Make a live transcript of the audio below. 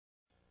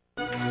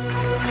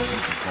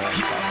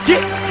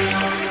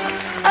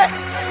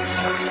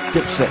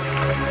Dipset.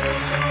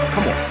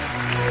 Come on.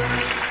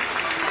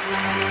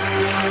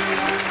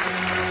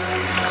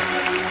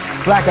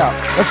 Blackout.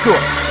 Let's do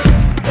it.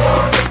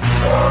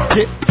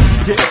 Dip,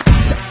 dip, dip,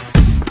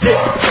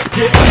 dip,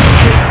 dip,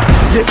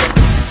 dip,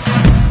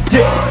 dip,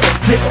 dip,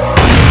 dip,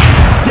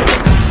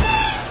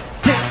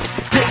 dip,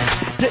 dip,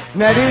 dip.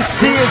 Now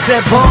this here's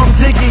that bomb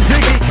diggy,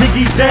 diggy,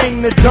 diggy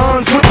dang, the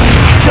Don's with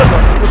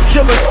killer, the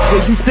killer.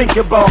 When you think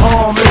about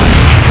harmless,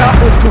 cop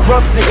was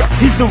corrupted,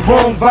 he's the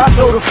wrong vibe,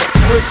 though the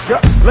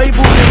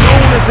labeled and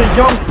known as a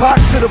young Pac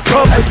to the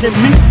public and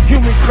me,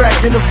 human crack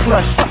in the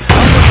flesh. I'm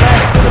the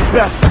last of the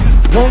best.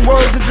 One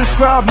word to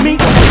describe me,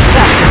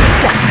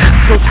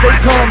 so stay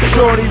calm,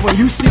 shorty. When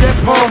you see that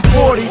Palm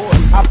 40,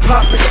 I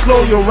pop it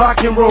slow, you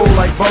rock and roll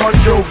like Bon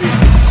Jovi.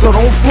 So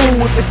don't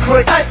fool with the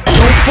click,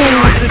 don't fool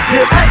with the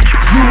dip.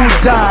 You will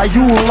die,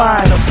 you will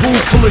lie in a pool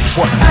full of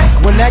shit.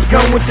 When that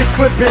gun with the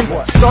clip in,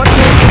 start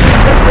taking the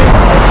dipping.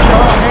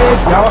 Y'all head,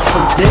 y'all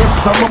some dead,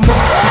 some of them.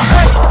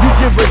 You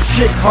give a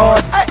chick hard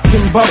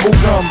and bubble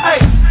gum.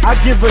 I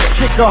give a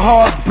chick a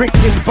hard brick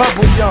and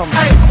bubble yum.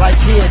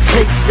 Like here,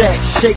 take that, shake